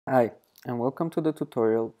Hi, and welcome to the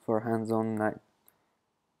tutorial for Hands-On 9.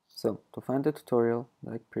 So, to find the tutorial,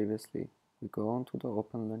 like previously, we go onto the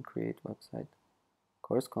Open Learn Create website,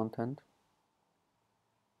 Course Content,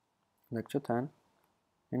 Lecture 10,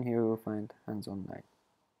 and here you will find Hands-On 9.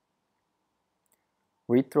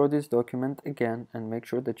 Read through this document again and make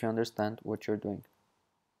sure that you understand what you're doing.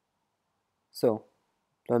 So,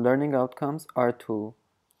 the learning outcomes are to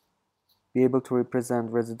be able to represent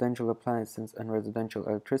residential appliances and residential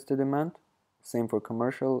electricity demand, same for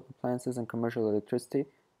commercial appliances and commercial electricity,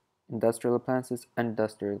 industrial appliances and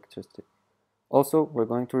industrial electricity. Also, we're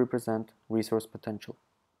going to represent resource potential.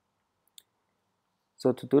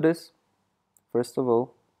 So to do this, first of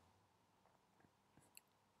all,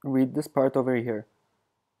 read this part over here.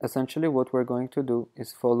 Essentially, what we're going to do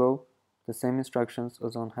is follow the same instructions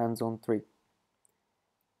as on Hands-On 3.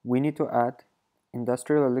 We need to add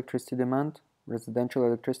industrial electricity demand, residential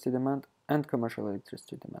electricity demand, and commercial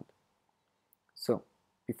electricity demand. So,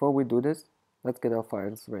 before we do this, let's get our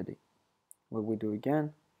files ready. What we do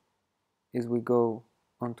again is we go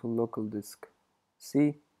onto local disk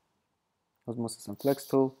C, OSeMOSYS and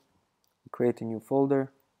FlexTool, we create a new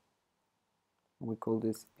folder, and we call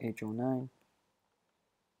this H09.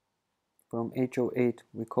 From H08,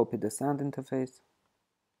 we copy the sound interface,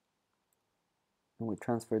 and we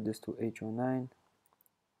transfer this to H09,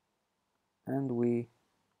 and we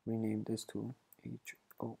rename this to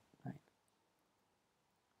H09.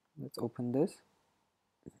 Let's open this.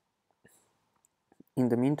 In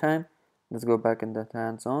the meantime, let's go back in the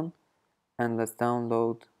hands-on, and let's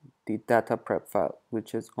download the data prep file,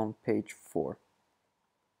 which is on page 4.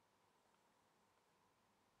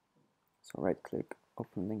 So right click,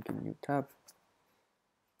 open link in new tab.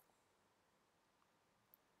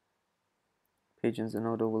 Page in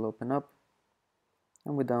Zenodo will open up,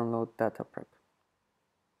 and we download data prep.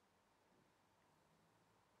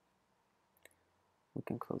 We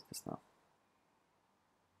can close this now.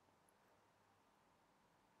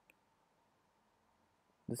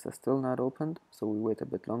 This is still not opened, so we wait a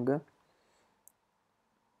bit longer.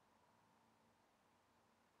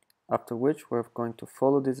 After which we're going to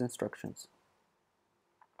follow these instructions.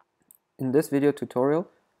 In this video tutorial,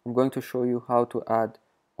 I'm going to show you how to add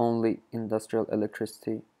only industrial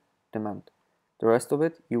electricity demand. The rest of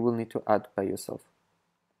it you will need to add by yourself.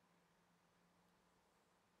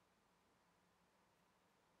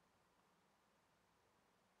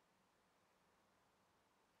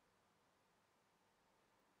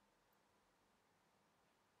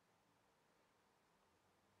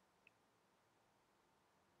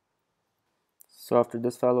 So after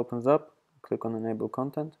this file opens up, click on Enable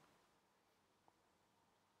Content.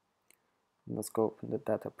 Let's go open the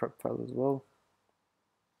data prep file as well.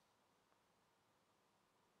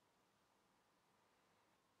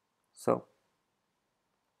 So,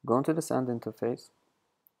 go into the sound interface,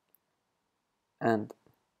 and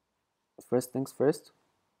first things first,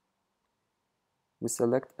 we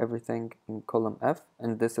select everything in column F,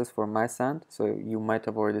 and this is for my sound, so you might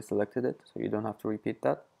have already selected it, so you don't have to repeat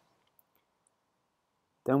that.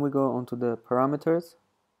 Then we go onto the parameters,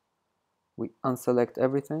 we unselect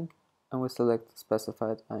everything, and we select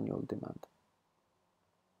specified annual demand.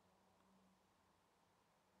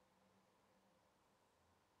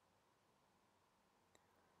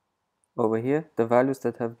 Over here, the values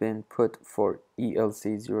that have been put for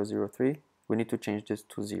ELC003, we need to change this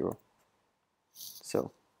to 0.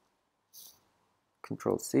 So,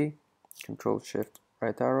 Control C, Control Shift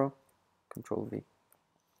right arrow, Control V,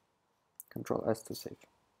 Control S to save.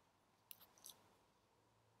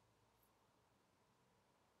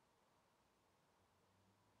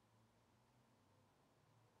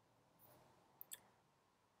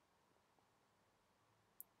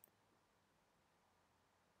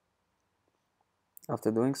 After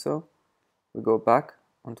doing so, we go back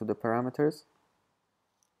onto the parameters,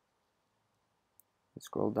 we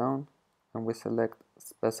scroll down, and we select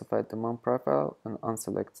specified demand profile and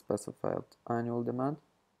unselect specified annual demand.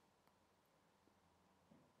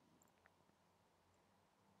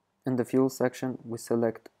 In the fuel section, we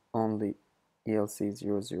select only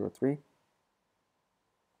ELC003.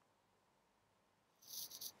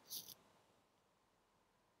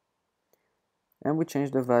 And we change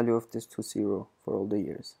the value of this to 0 for all the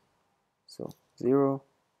years. So 0,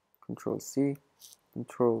 Control C,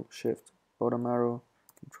 Control Shift bottom arrow,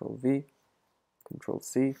 Control V, Control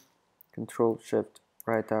C, Control Shift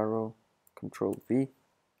right arrow, Control V,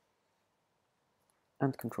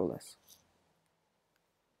 and Control S.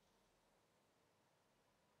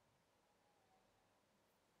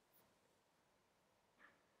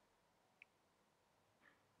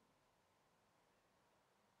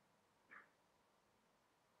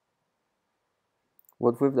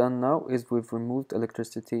 What we've done now is we've removed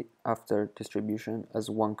electricity after distribution as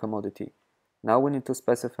one commodity. Now we need to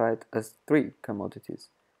specify it as 3 commodities.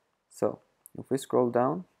 So if we scroll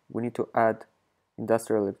down, we need to add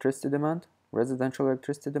industrial electricity demand, residential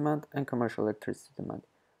electricity demand, and commercial electricity demand.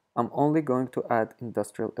 I'm only going to add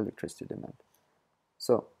industrial electricity demand.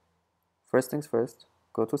 So first things first,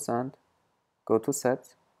 go to sand, go to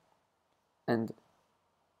set, and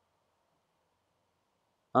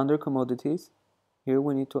under commodities, here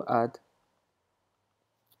we need to add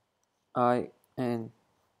INDELC,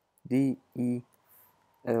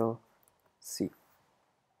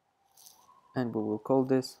 and we will call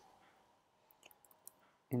this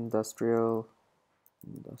industrial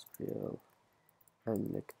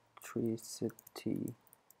electricity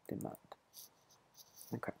demand.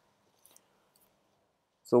 Okay.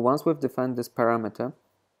 So once we've defined this parameter,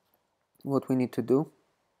 what we need to do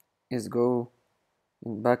is go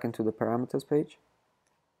back into the parameters page.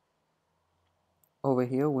 Over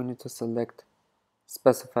here, we need to select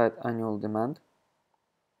specified annual demand.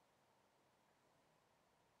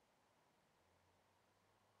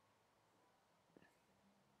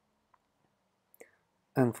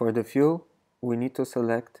 And for the fuel, we need to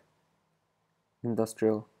select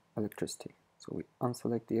industrial electricity. So we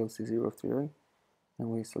unselect the LC0 theory and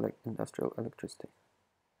we select industrial electricity.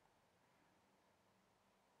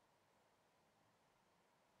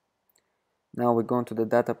 Now we go into the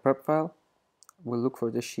data prep file. We look for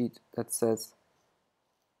the sheet that says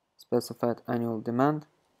specified annual demand.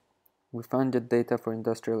 We find the data for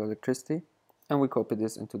industrial electricity and we copy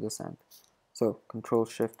this into the sand. So Control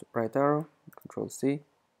Shift right arrow, Control C,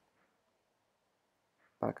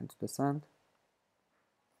 back into the sand,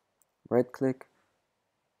 right click,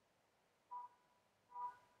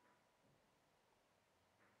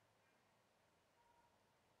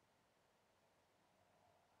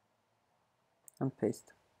 and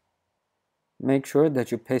paste. Make sure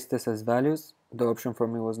that you paste this as values. The option for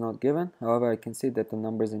me was not given. However, I can see that the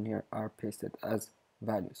numbers in here are pasted as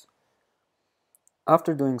values.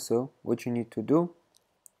 After doing so, what you need to do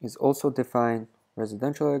is also define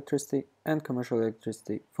residential electricity and commercial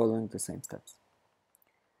electricity following the same steps.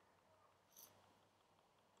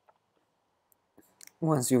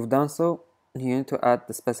 Once you've done so, you need to add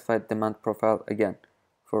the specified demand profile again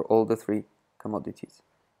for all the 3 commodities.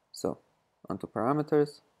 So, onto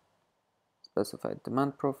parameters, specified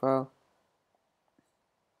demand profile,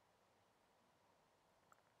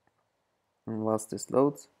 and whilst this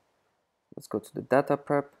loads, let's go to the data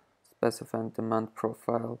prep, specified demand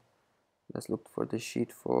profile. Let's look for the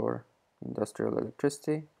sheet for industrial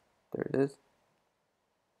electricity. There it is.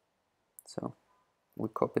 So we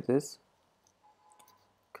copy this,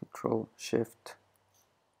 Control Shift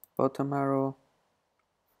bottom arrow,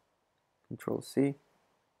 Control C,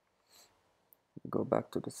 go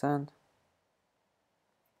back to the sand,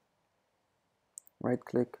 right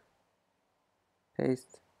click,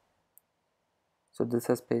 paste. So this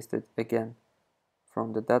has pasted again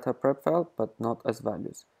from the data prep file, but not as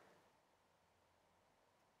values.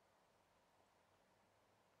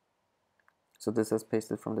 So this has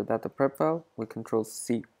pasted from the data prep file. We Control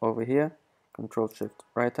C over here, Control Shift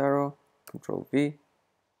right arrow, Control V,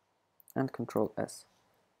 and Control S.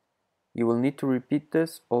 You will need to repeat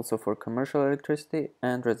this also for commercial electricity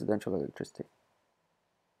and residential electricity.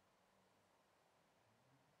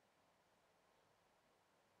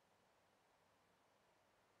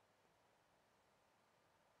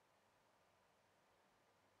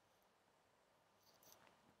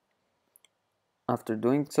 After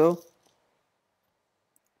doing so,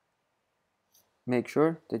 make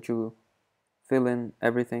sure that you fill in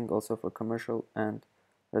everything also for commercial and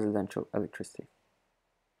residential electricity.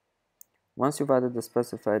 Once you've added the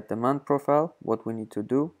specified demand profile, what we need to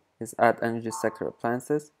do is add energy sector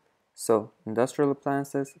appliances. So industrial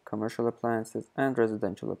appliances, commercial appliances, and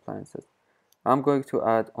residential appliances. I'm going to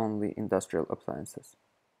add only industrial appliances.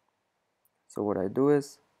 So what I do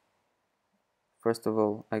is, first of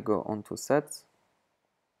all, I go onto sets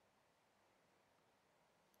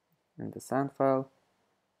in the sand file,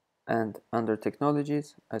 and under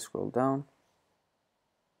technologies, I scroll down,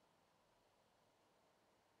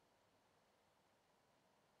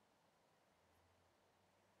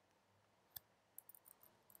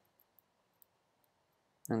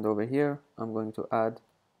 and over here, I'm going to add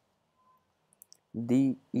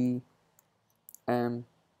DEMINDELC,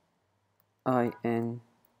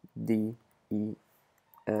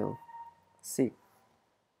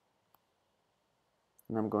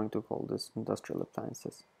 and I'm going to call this industrial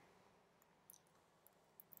appliances.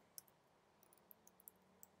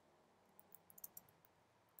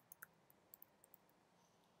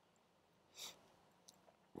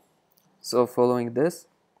 So following this,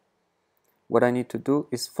 what I need to do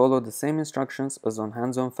is follow the same instructions as on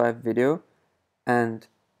hands-on 5 video and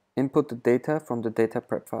input the data from the data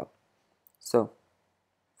prep file. So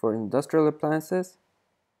for industrial appliances,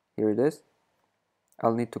 here it is.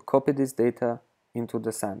 I'll need to copy this data into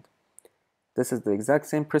the sand. This is the exact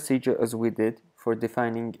same procedure as we did for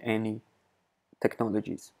defining any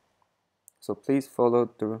technologies. So please follow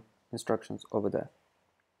the instructions over there.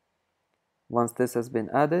 Once this has been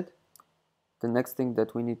added, the next thing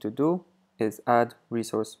that we need to do is add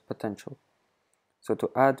resource potential. So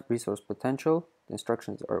to add resource potential, the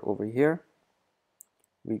instructions are over here.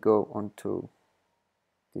 We go onto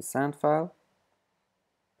the sand file,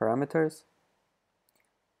 parameters.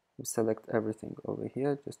 We select everything over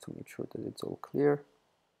here just to make sure that it's all clear.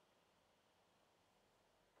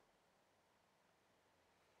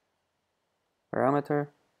 Parameter.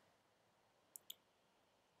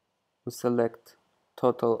 We select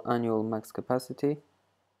total annual max capacity.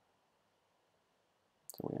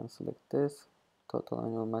 So we unselect this, total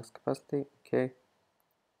annual max capacity, okay.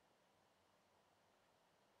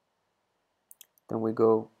 Then we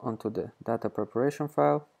go onto the data preparation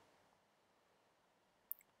file.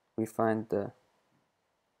 We find the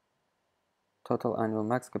total annual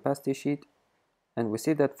max capacity sheet, and we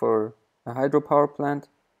see that for a hydropower plant,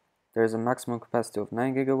 there is a maximum capacity of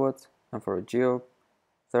 9 gigawatts, and for a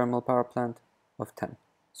geothermal power plant of 10.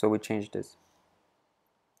 So we change this.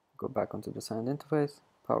 Go back onto the sand interface,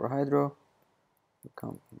 power hydro, we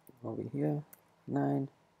come over here, 9,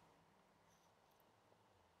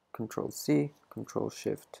 Control C, Control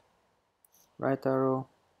Shift, right arrow,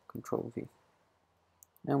 Control V.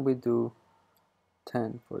 And we do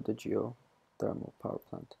 10 for the geothermal power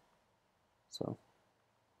plant. So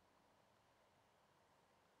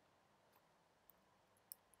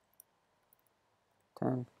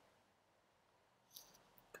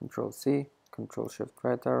Control C, Control Shift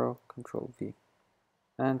right arrow, Control V,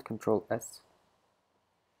 and Control S.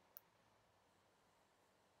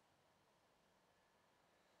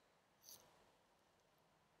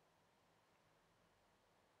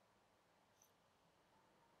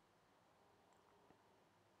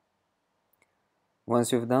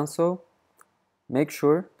 Once you've done so, make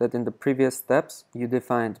sure that in the previous steps you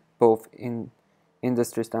defined both in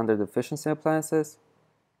industry standard efficiency appliances,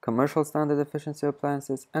 commercial standard efficiency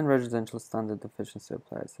appliances, and residential standard efficiency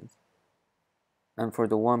appliances. And for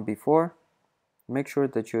the one before, make sure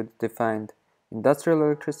that you defined industrial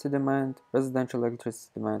electricity demand, residential electricity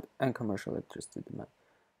demand, and commercial electricity demand.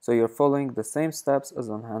 So you're following the same steps as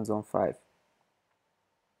on hands-on 5.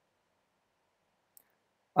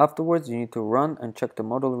 Afterwards, you need to run and check the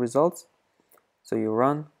model results. So you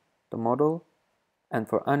run the model, and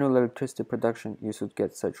for annual electricity production, you should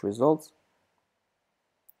get such results.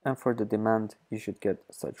 And for the demand, you should get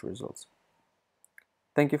such results.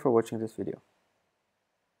 Thank you for watching this video.